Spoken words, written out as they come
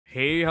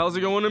Hey, how's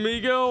it going,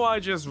 amigo? I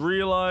just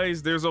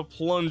realized there's a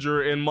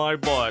plunger in my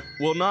butt.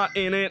 Well, not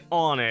in it,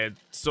 on it.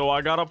 So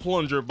I got a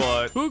plunger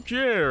butt. Who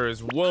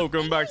cares?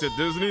 Welcome back to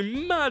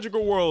Disney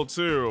Magical World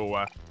 2.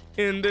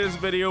 In this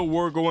video,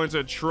 we're going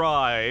to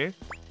try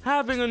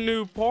having a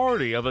new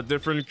party of a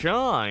different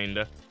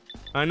kind.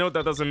 I know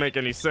that doesn't make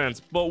any sense,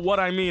 but what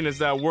I mean is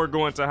that we're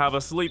going to have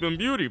a Sleeping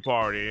Beauty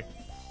party.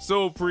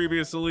 So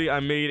previously,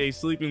 I made a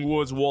Sleeping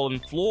Woods wall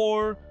and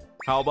floor.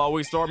 How about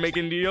we start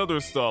making the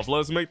other stuff?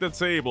 Let's make the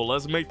table,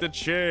 let's make the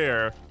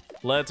chair.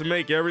 Let's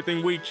make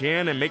everything we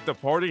can and make the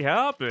party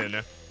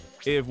happen.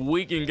 If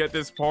we can get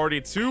this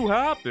party to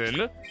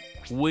happen,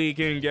 we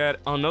can get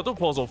another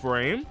puzzle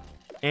frame,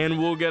 and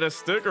we'll get a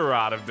sticker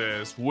out of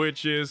this,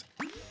 which is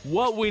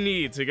what we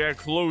need to get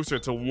closer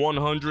to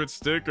 100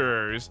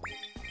 stickers.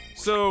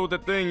 So the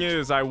thing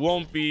is, I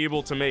won't be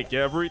able to make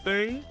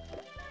everything,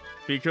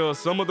 because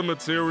some of the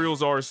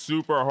materials are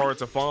super hard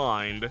to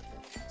find.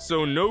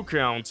 So no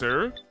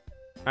counter.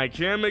 I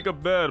can make a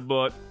bed,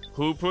 but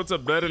who puts a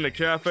bed in a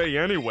cafe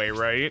anyway,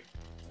 right?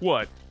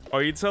 What?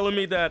 Are you telling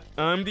me that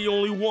I'm the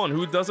only one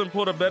who doesn't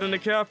put a bed in a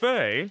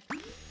cafe?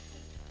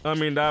 I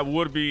mean, that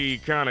would be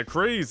kinda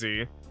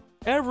crazy.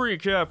 Every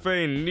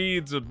cafe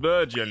needs a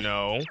bed, you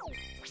know.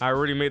 I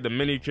already made the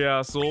mini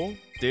castle.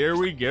 There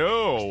we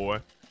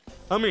go.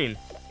 I mean,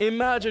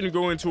 imagine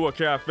going to a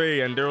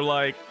cafe and they're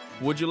like,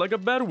 would you like a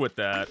bed with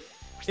that?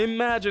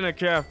 Imagine a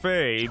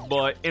cafe,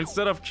 but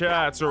instead of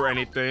cats or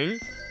anything,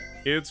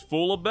 it's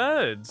full of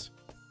beds.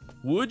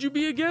 Would you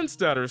be against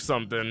that or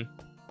something?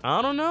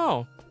 I don't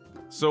know.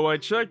 So I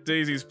checked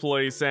Daisy's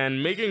place,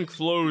 and making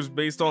clothes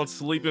based on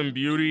Sleeping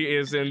Beauty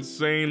is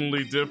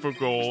insanely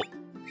difficult.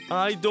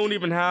 I don't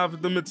even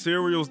have the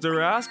materials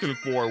they're asking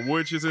for,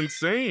 which is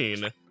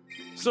insane.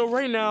 So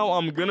right now,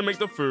 I'm gonna make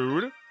the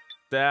food.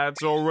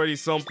 That's already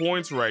some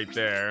points right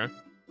there.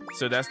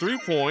 So that's 3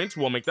 points,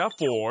 we'll make that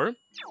 4.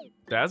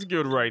 That's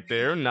good right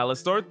there. Now let's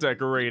start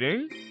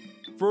decorating.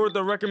 For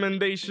the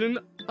recommendation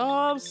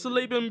of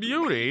Sleeping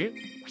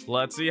Beauty,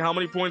 let's see how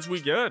many points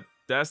we get.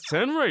 That's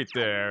 10 right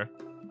there.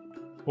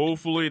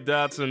 Hopefully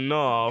that's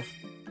enough.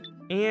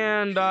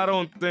 And I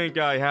don't think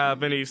I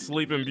have any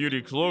Sleeping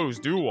Beauty clothes,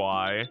 do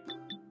I?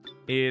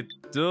 It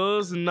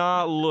does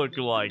not look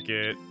like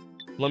it.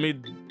 Let me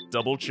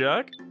double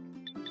check.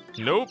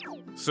 Nope.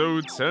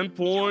 So 10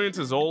 points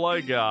is all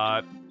I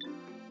got.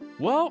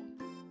 Well,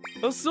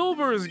 a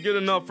silver is good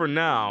enough for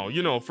now,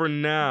 you know, for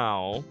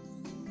now.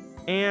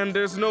 And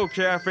there's no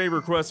cafe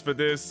request for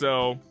this,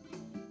 so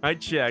I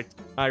checked.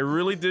 I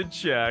really did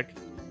check.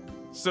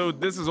 So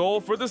this is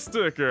all for the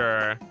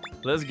sticker.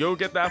 Let's go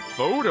get that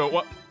photo.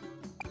 What?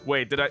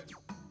 Wait, did I?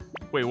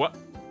 Wait, what?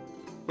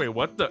 Wait,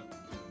 what the?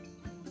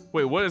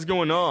 Wait, what is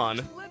going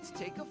on? Let's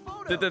take a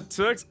photo. Did the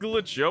text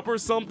glitch up or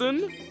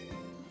something?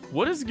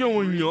 What is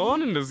going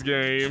on in this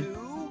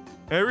game?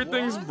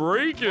 Everything's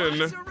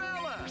breaking.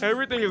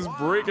 Everything is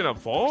breaking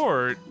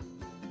apart.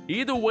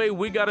 Either way,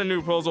 we got a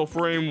new puzzle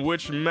frame,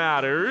 which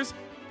matters.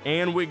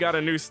 And we got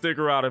a new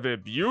sticker out of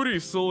it. Beauty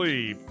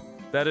Sleep.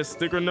 That is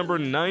sticker number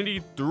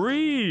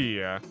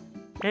 93.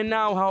 And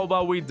now how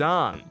about we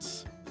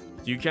dance?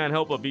 You can't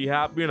help but be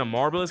happy in a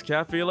marvelous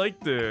cafe like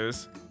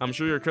this. I'm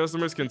sure your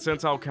customers can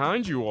sense how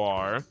kind you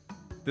are.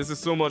 This is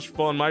so much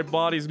fun. My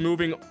body's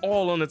moving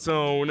all on its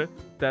own.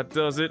 That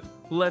does it.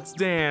 Let's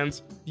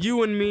dance.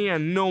 You and me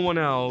and no one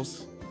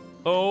else.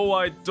 Oh,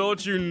 I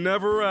thought you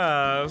never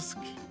ask.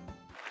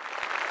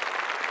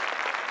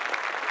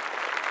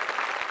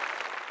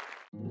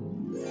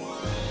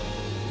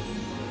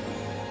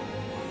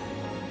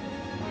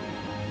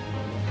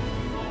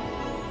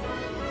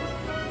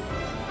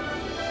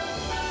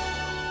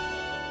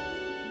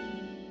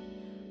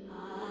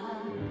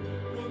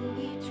 When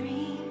we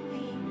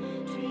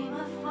dream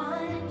of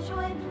fun and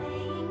joy,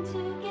 playing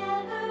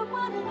together,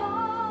 one and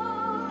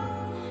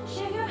all.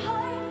 Share your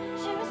heart,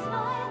 share a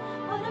smile.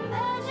 What a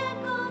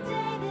magical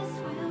day this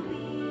will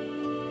be.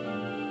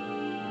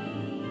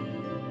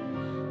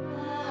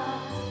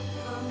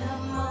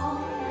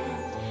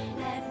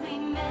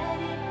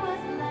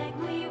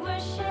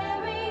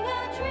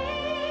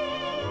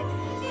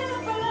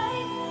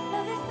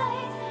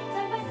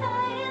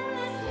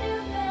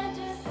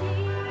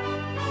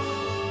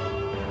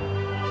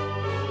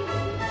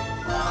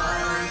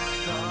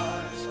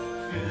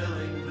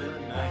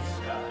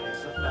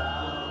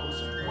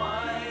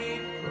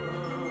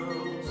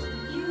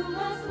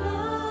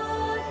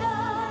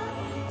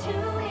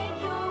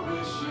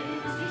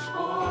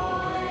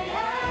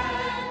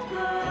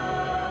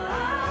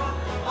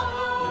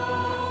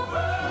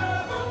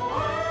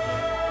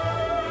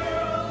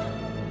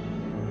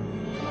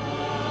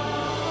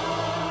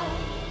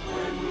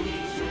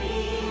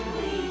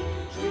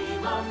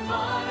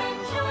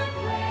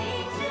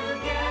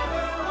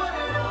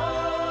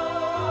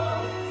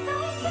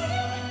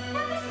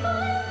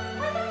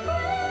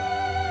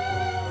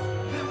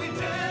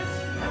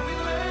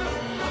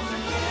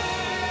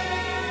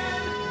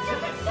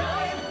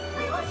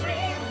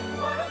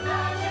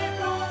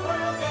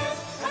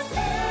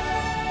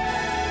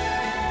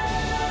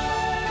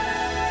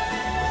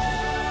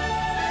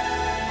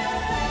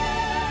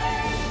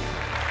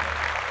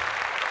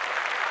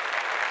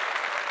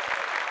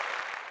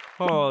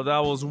 Oh, that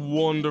was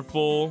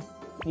wonderful.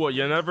 What,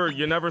 you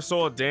never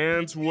saw a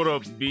dance with a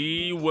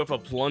bee with a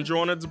plunger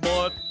on its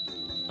butt?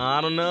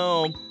 I don't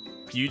know.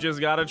 You just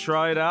gotta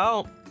try it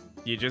out.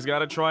 You just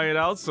gotta try it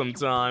out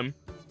sometime.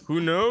 Who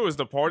knows,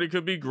 the party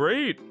could be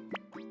great.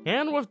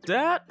 And with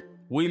that,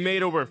 we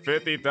made over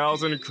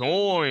 50,000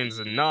 coins.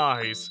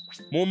 Nice.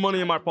 More money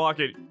in my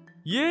pocket.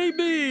 Yay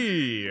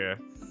me!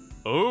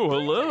 Oh,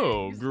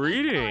 hello.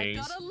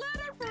 Greetings.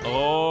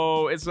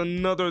 Oh, it's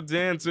another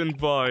dance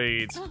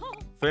invite.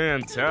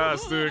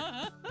 Fantastic.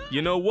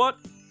 You know what?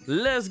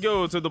 Let's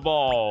go to the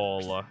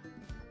ball.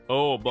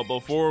 Oh, but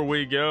before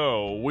we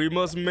go, we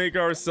must make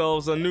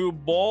ourselves a new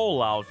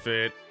ball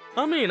outfit.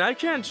 I mean, I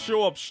can't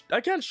show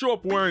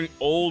up wearing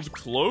old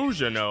clothes,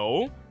 you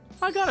know.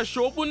 I gotta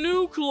show up with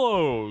new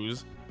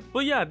clothes.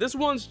 But yeah, this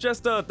one's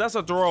just that's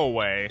a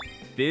throwaway.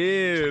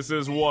 This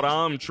is what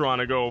I'm trying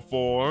to go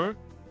for.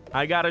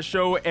 I gotta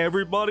show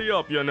everybody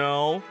up, you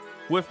know.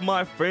 With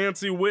my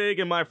fancy wig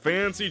and my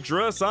fancy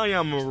dress, I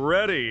am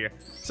ready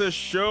to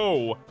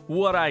show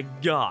what I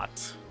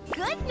got.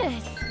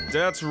 Goodness!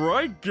 That's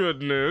right,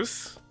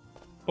 goodness.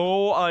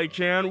 Oh, I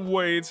can't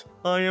wait.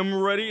 I am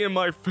ready in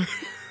my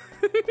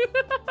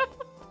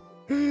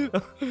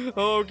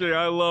Okay,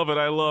 I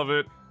love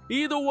it.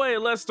 Either way,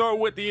 let's start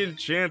with the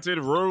Enchanted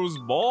Rose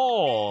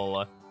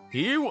Ball.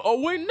 Here,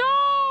 oh wait,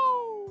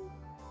 no!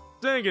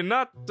 Dang it,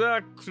 not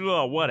that,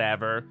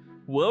 whatever.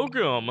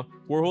 Welcome.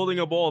 We're holding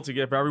a ball to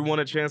give everyone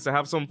a chance to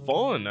have some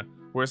fun.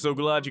 We're so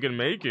glad you can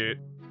make it.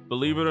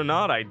 Believe it or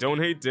not, I don't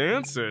hate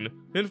dancing.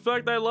 In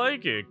fact, I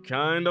like it,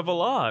 kind of a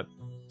lot.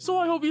 So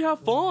I hope you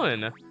have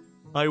fun.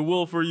 I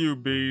will for you,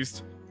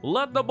 Beast.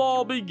 Let the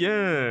ball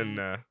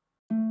begin.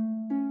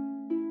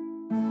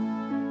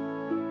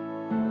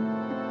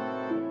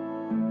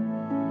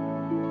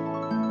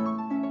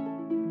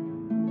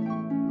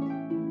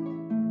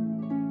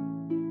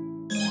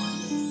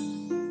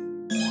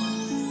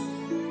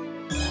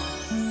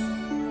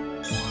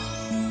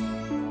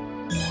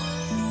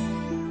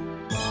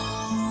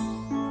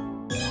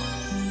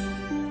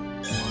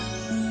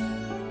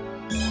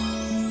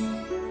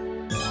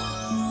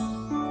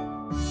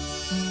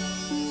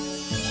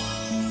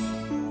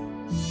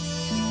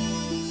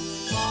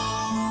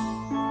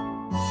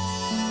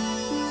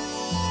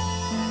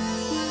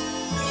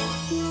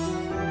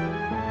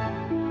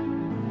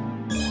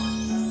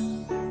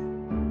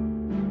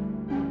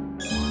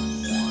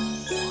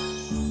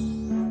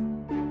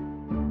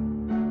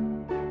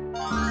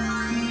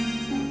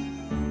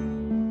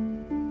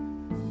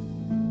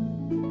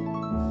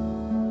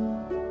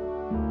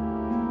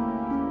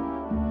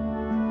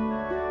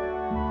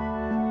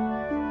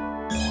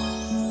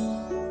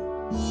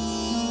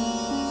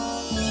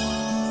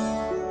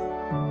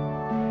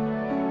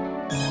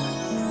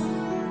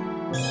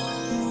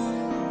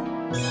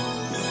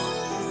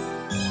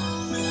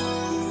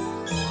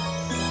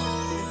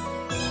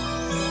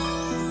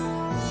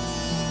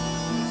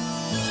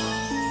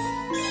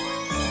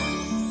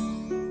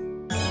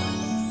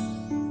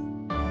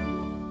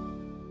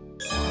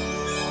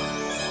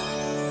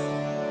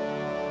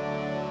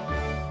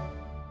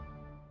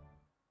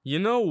 You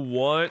know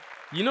what?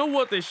 You know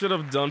what they should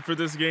have done for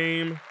this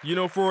game? You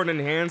know, for an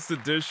enhanced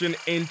edition,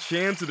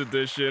 Enchanted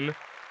edition,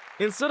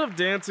 instead of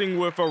dancing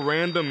with a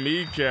random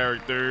me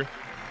character,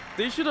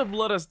 they should have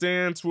let us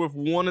dance with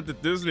one of the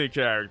Disney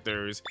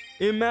characters.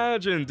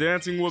 Imagine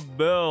dancing with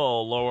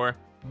Belle or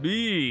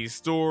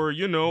Beast or,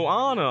 you know,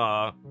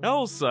 Anna,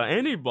 Elsa,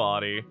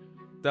 anybody.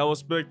 That was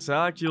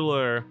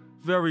spectacular,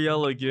 very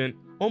elegant,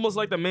 almost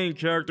like the main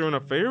character in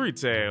a fairy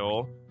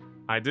tale.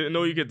 I didn't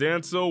know you could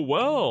dance so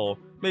well.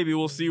 Maybe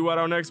we'll see you at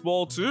our next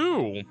ball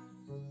too.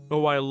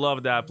 Oh, I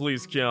love that,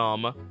 please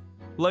come.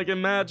 Like,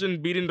 imagine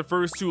beating the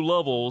first 2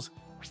 levels,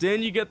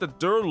 then you get the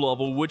 3rd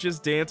level, which is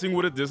dancing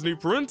with a Disney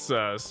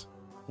princess.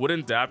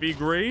 Wouldn't that be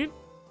great?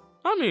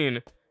 I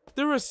mean,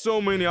 there are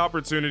so many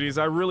opportunities.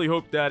 I really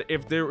hope that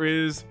if there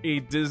is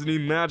a Disney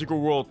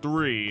Magical World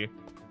 3,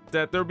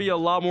 that there'll be a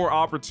lot more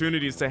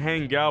opportunities to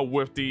hang out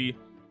with the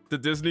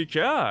Disney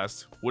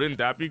cast. Wouldn't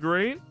that be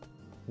great?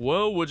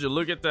 Well, would you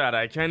look at that,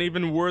 I can't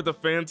even wear the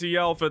fancy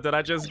outfit that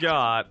I just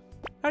got.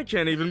 I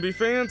can't even be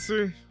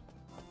fancy.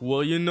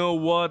 Well, you know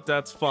what,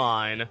 that's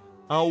fine.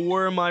 I'll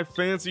wear my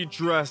fancy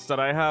dress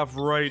that I have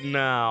right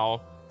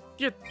now.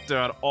 Get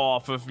that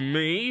off of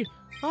me.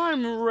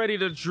 I'm ready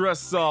to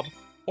dress up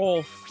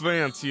all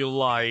fancy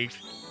like.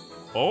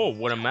 Oh,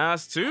 with a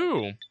mask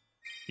too.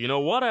 You know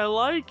what, I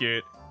like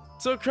it.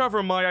 To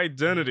cover my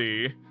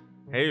identity.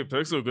 Hey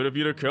Pixel, good of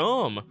you to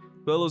come.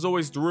 Bella's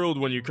always thrilled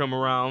when you come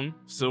around,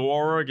 so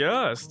are our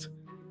guests.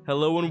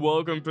 Hello and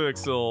welcome,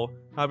 Pixel.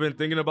 I've been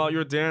thinking about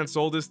your dance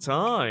all this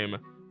time.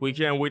 We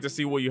can't wait to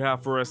see what you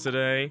have for us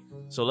today.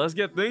 So let's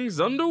get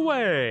things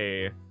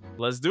underway.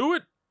 Let's do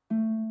it.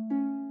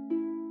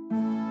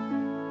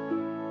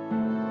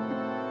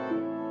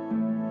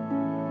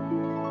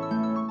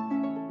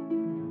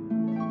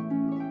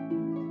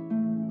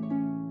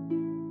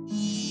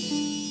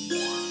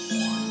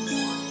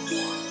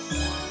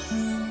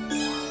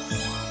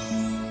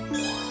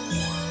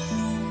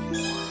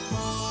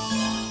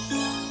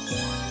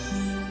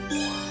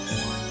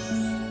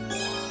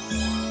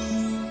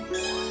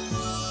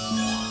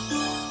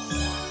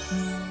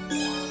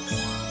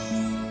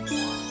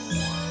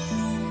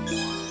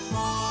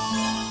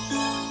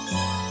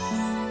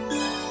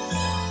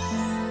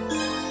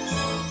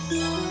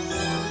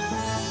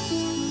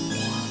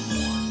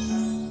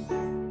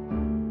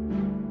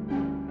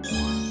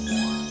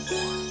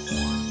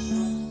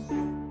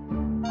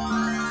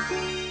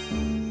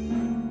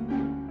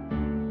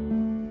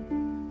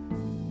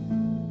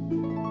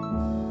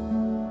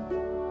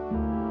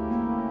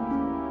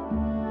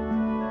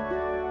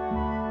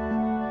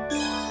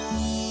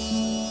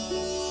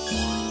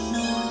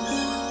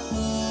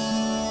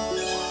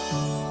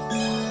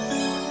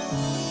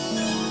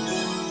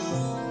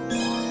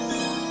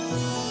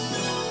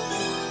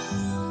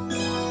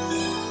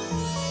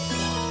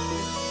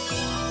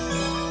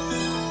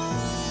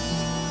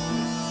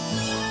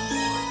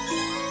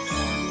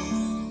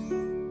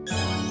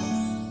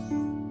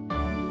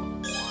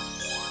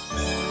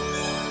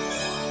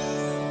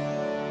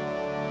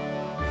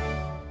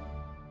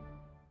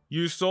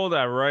 You saw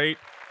that, right?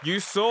 You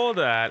saw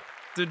that.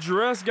 The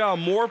dress got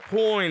more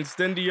points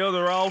than the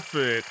other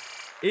outfit.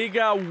 It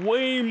got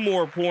way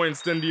more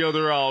points than the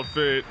other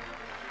outfit.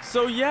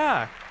 So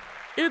yeah,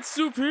 it's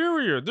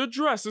superior. The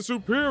dress is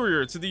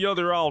superior to the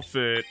other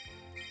outfit.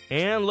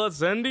 And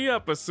let's end the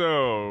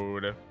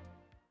episode.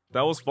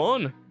 That was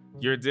fun.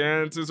 Your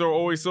dances are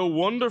always so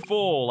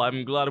wonderful.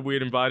 I'm glad we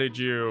had invited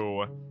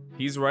you.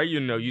 He's right,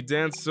 you know, you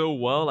dance so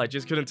well, I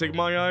just couldn't take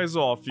my eyes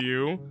off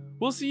you.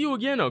 We'll see you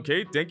again,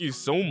 okay? Thank you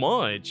so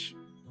much.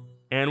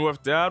 And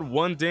with that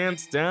one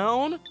dance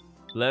down,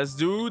 let's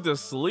do the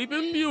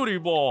Sleeping Beauty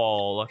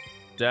Ball.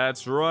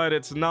 That's right,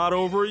 it's not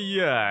over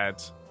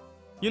yet.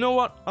 You know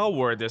what? I'll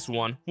wear this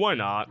one. Why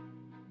not?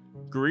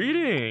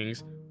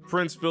 Greetings.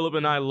 Prince Philip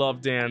and I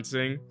love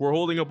dancing. We're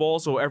holding a ball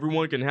so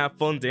everyone can have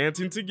fun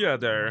dancing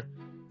together.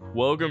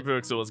 Welcome,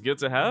 Pixel. It's good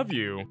to have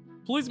you.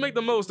 Please make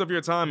the most of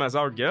your time as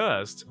our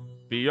guest.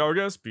 Be our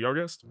guest, be our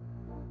guest.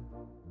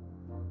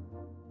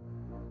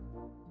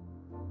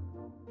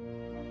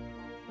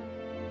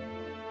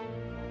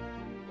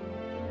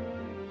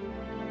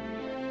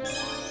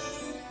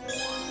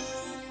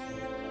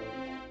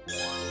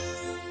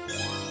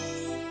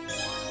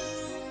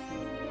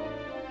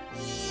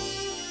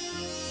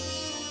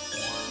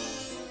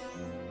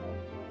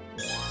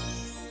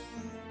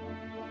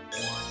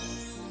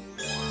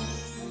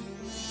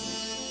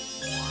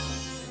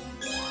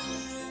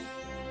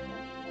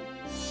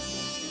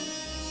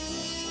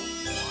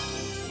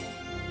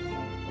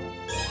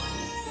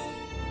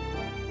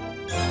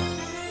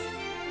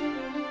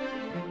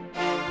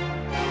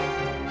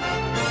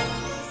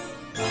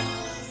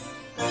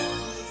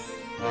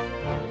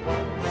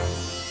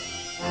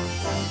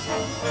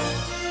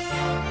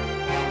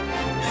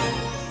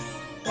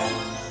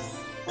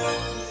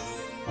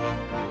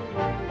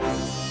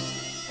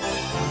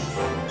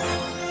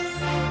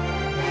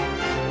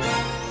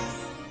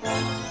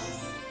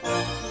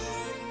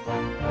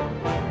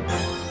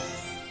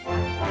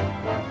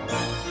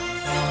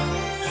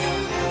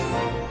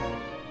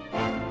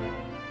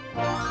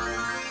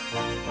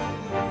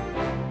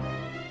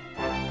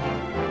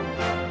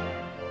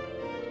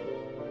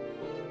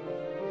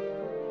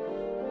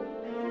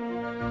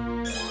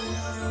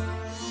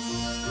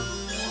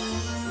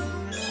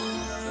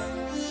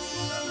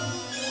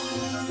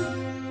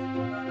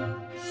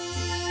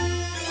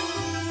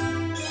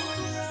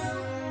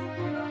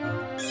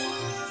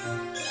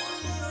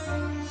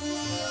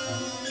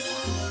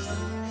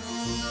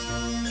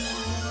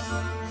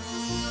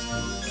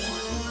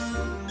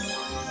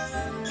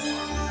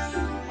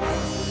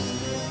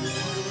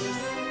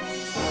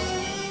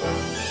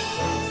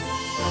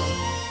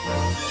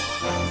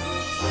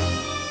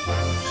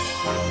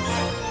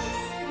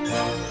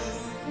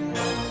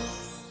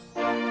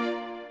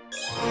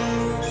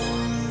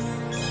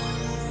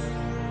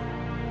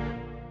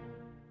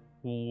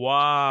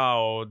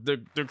 Wow,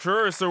 the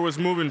cursor was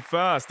moving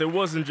fast. It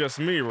wasn't just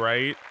me,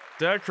 right?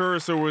 That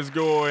cursor was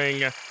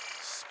going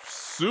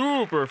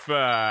super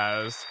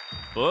fast.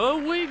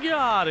 But we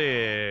got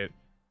it.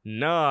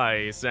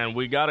 Nice, and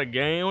we got a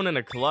gown and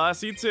a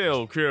classy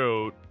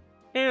tailcoat.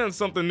 And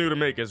something new to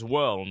make as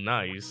well,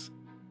 nice.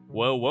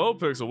 Well,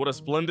 Pixel, what a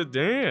splendid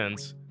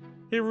dance.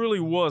 It really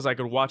was, I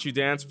could watch you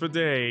dance for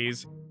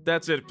days.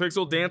 That's it,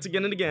 Pixel, dance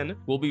again and again.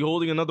 We'll be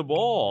holding another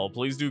ball.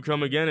 Please do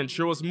come again and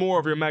show us more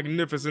of your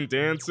magnificent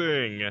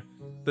dancing.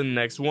 The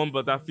next one,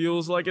 but that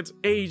feels like it's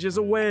ages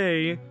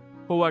away.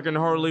 Oh, I can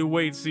hardly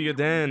wait to see you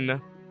then.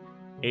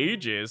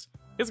 Ages?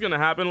 It's gonna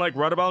happen like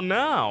right about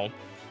now.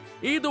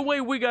 Either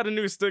way, we got a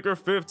new sticker,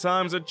 5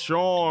 times a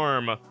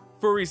charm,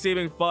 for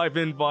receiving 5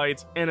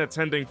 invites and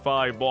attending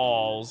 5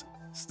 balls.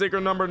 Sticker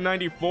number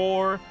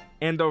 94,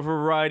 and the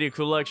variety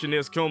collection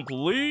is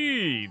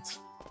complete.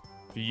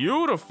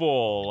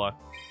 Beautiful!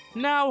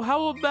 Now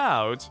how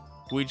about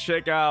we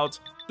check out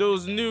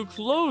those new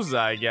clothes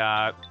I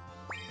got?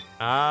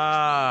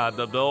 Ah,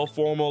 the Belle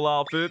formal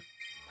outfit,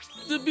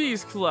 the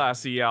Beast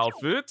classy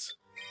outfit,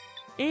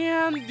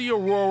 and the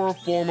Aurora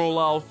formal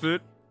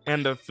outfit,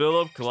 and the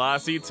Philip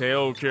classy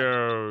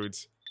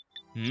tailcoat.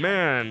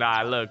 Man,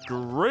 I look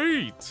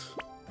great!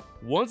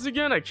 Once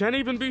again, I can't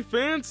even be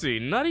fancy,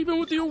 not even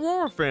with the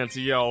Aurora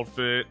fancy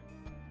outfit.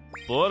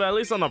 But at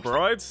least on the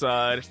bright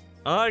side,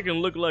 I can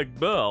look like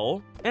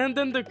Belle, and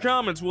then the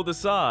comments will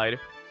decide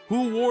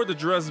who wore the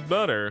dress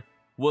better.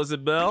 Was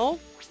it Belle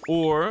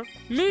or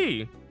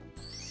me?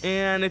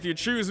 And if you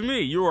choose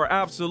me, you are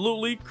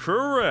absolutely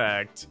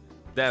correct.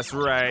 That's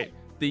right,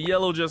 the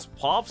yellow just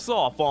pops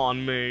off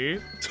on me.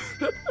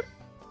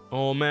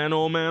 Oh man,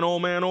 oh man, oh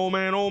man, oh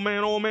man, oh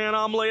man, oh man,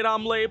 I'm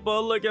late,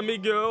 but look at me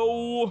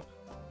go.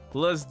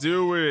 Let's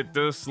do it,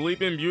 the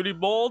Sleeping Beauty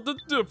Ball, the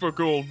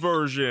difficult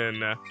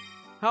version.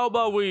 How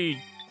about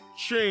we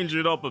change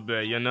it up a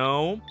bit, you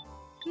know?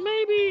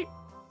 Maybe,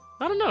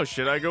 I don't know,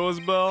 should I go as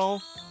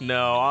Belle?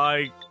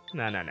 No.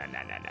 No.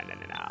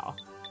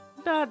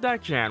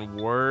 That can't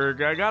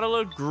work. I gotta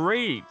look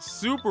great,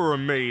 super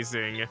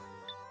amazing.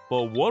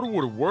 But what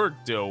would work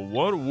though?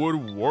 What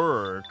would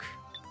work?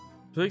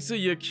 Pixie,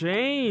 you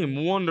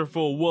came.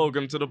 Wonderful,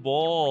 welcome to the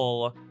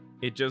ball.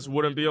 It just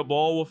wouldn't be a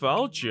ball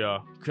without you.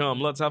 Come,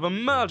 let's have a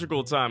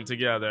magical time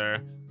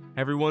together.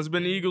 Everyone's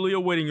been eagerly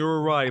awaiting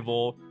your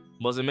arrival.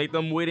 Mustn't make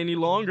them wait any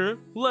longer.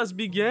 Let's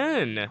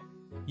begin.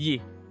 Yeah.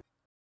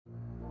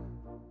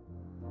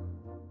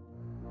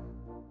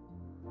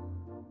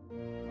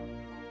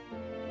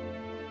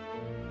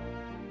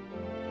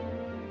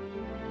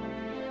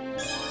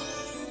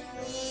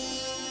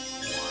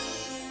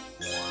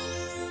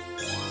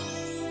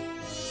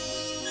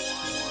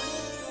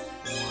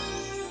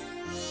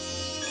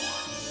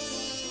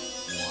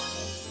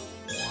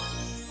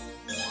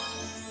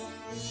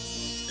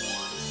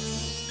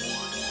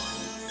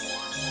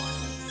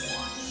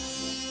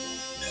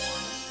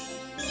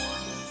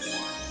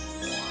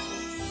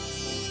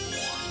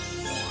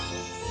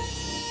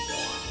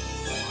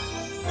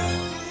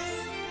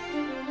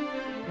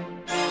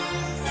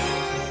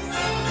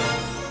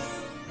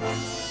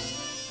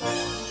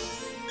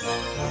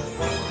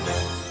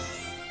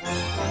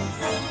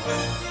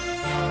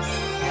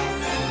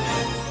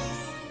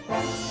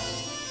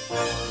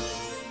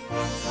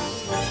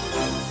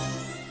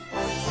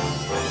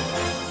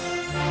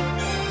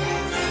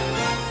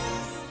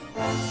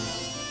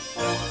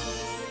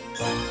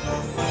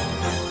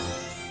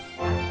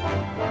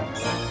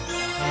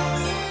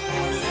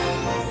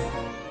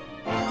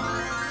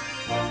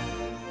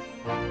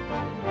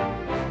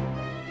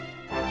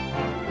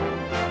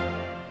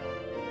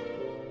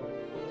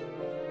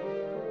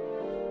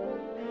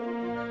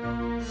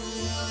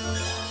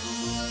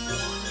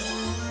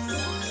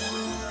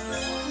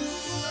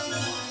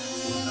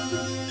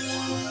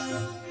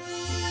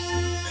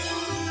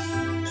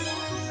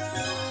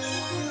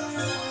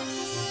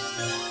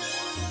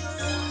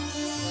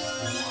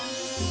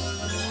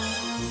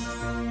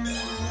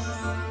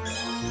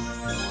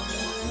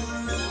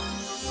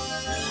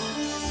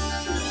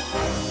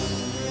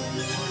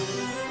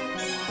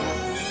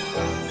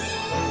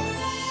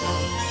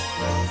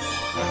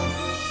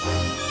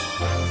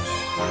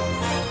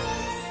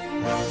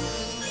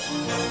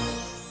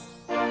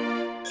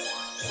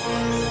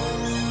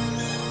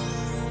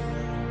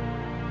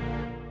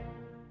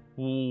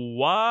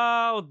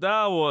 Wow,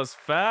 that was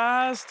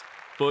fast.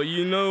 But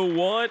you know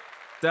what?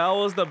 That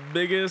was the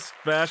biggest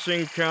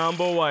fashion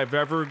combo I've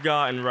ever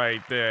gotten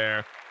right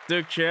there.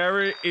 The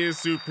carrot is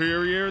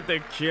superior,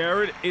 the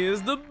carrot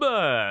is the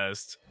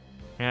best.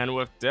 And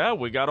with that,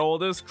 we got all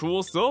this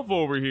cool stuff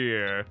over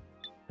here.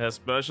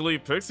 Especially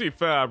pixie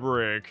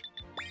fabric.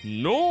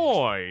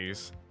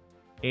 Nice!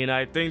 And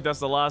I think that's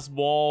the last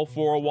ball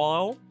for a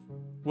while.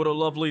 What a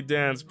lovely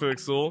dance,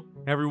 Pixel.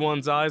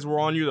 Everyone's eyes were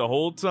on you the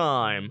whole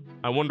time.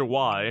 I wonder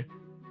why.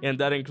 And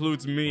that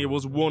includes me. It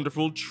was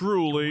wonderful,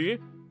 truly.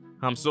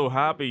 I'm so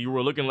happy you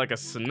were looking like a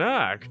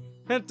snack.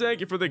 And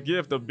thank you for the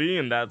gift of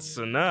being that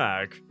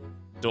snack.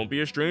 Don't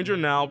be a stranger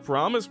now,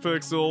 promise,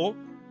 Pixel.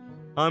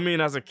 I mean,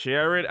 as a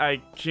carrot, I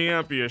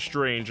can't be a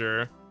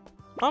stranger.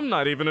 I'm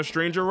not even a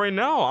stranger right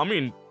now. I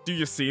mean, do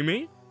you see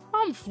me?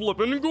 I'm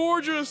flippin'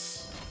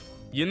 gorgeous.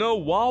 You know,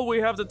 while we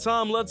have the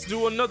time, let's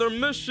do another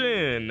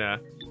mission.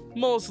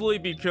 Mostly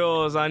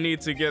because I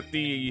need to get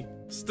the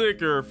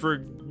sticker for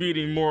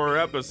beating more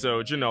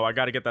episodes. You know, I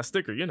gotta get that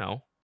sticker, you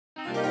know.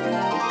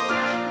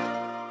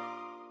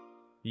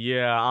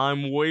 Yeah,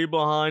 I'm way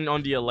behind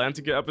on the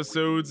Atlantica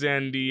episodes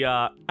and the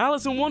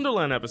Alice in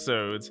Wonderland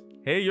episodes.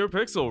 Hey, you're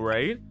Pixel,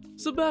 right?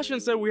 Sebastian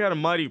said we had a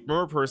mighty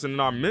merperson in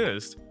our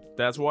midst.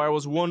 That's why I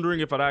was wondering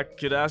if I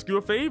could ask you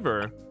a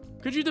favor.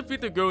 Could you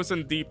defeat the ghosts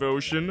in Deep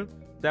Ocean?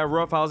 That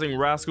roughhousing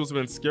rascal's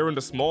been scaring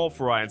the small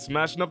fry and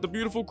smashing up the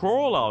beautiful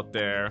coral out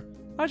there.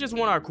 I just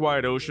want our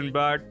quiet ocean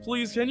back.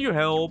 Please, can you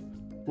help?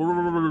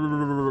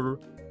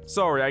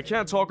 Sorry, I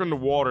can't talk in the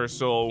water,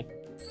 so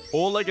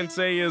all I can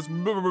say is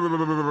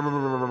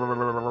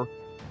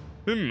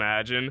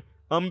imagine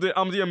I'm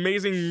the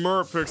amazing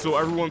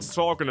merpixel everyone's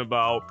talking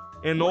about,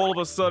 and all of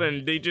a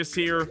sudden they just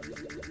hear.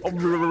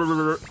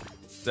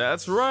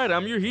 That's right,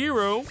 I'm your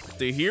hero,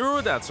 the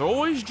hero that's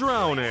always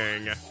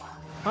drowning.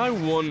 I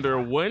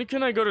wonder, when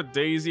can I go to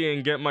Daisy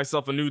and get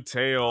myself a new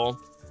tail?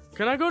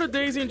 Can I go to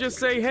Daisy and just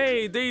say,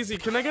 hey, Daisy,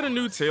 can I get a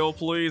new tail,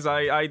 please?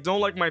 I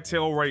don't like my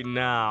tail right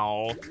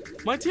now.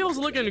 My tail's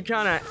looking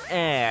kinda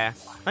eh.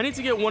 I need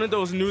to get one of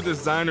those new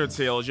designer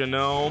tails, you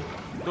know?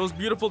 Those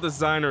beautiful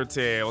designer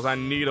tails, I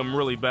need them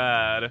really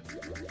bad.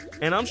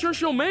 And I'm sure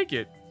she'll make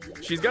it.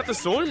 She's got the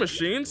sewing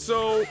machine,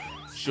 so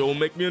she'll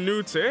make me a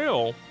new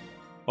tail.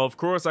 Of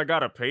course, I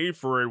gotta pay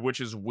for it, which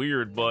is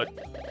weird, but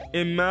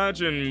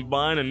imagine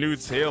buying a new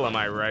tail, am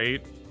I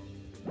right?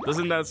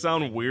 Doesn't that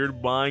sound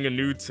weird, buying a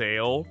new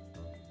tail?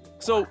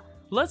 So,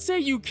 let's say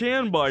you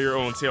can buy your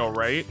own tail,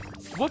 right?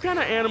 What kind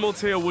of animal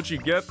tail would you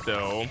get,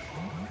 though?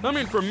 I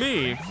mean, for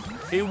me,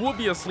 it would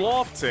be a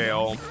sloth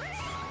tail.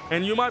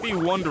 And you might be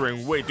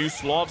wondering, wait, do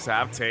sloths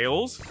have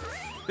tails?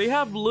 They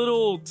have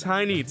little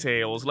tiny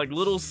tails, like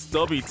little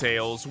stubby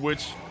tails,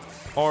 which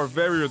are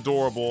very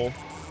adorable.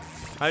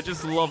 I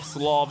just love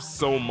sloths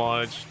so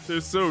much.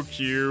 They're so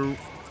cute.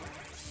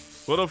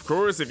 But of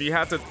course, if you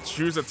had to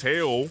choose a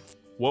tail,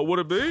 what would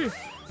it be?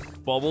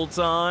 Bubble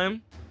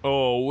time?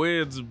 Oh,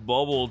 it's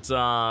bubble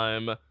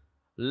time.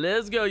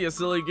 Let's go, you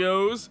silly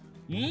goes.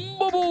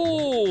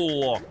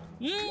 Bubble!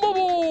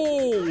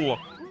 Bubble!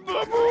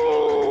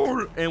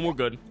 Bubble! And we're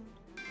good.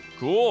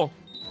 Cool.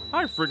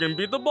 I freaking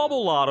beat the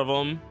bubble out of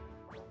him.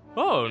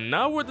 Oh,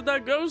 now where did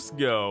that ghost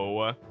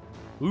go?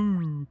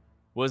 Ooh,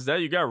 was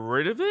that you got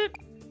rid of it?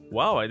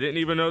 Wow, I didn't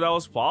even know that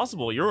was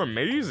possible. You're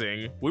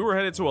amazing. We were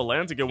headed to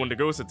Atlantica when the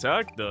ghost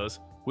attacked us.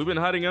 We've been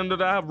hiding under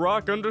that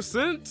rock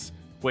since.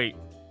 Wait,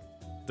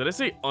 did I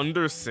say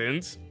under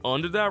since?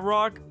 Under that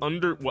rock?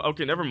 Under, well,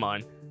 okay, never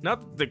mind. Now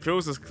that the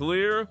coast is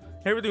clear,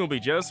 everything will be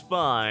just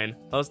fine.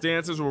 Us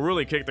dancers will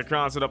really kick the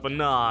concert up a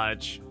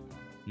notch.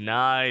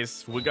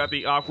 Nice, we got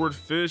the awkward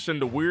fish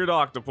and the weird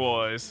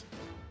octopus.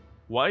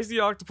 Why is the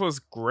octopus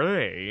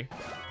gray?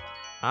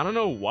 I don't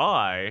know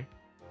why.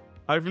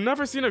 I've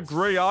never seen a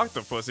gray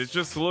octopus, it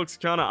just looks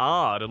kinda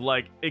odd.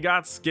 Like, it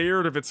got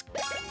scared of its...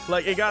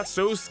 Like, it got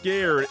so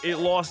scared, it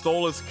lost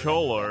all its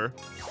color.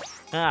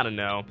 I don't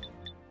know.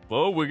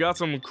 But we got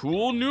some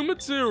cool new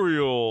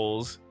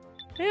materials.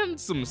 And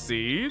some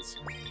seeds.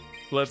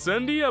 Let's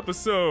end the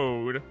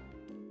episode.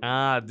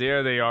 Ah,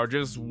 there they are,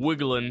 just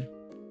wiggling.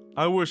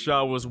 I wish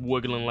I was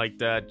wiggling like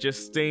that,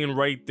 just staying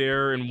right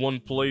there in one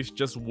place,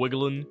 just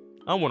wiggling.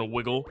 I wanna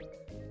wiggle.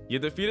 You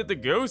defeated the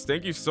ghost,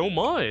 thank you so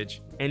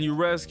much. And you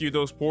rescued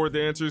those poor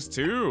dancers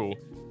too.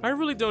 I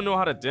really don't know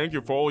how to thank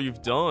you for all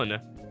you've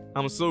done.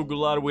 I'm so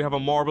glad we have a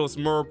marvelous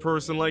mer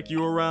person like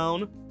you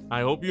around.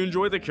 I hope you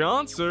enjoyed the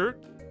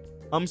concert.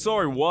 I'm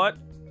sorry, what?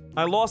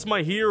 I lost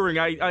my hearing.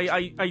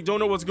 I don't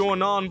know what's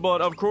going on,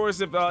 but of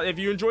course, if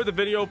you enjoyed the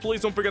video,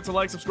 please don't forget to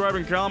like, subscribe,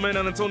 and comment.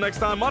 And until next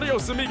time,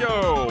 adios,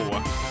 amigo!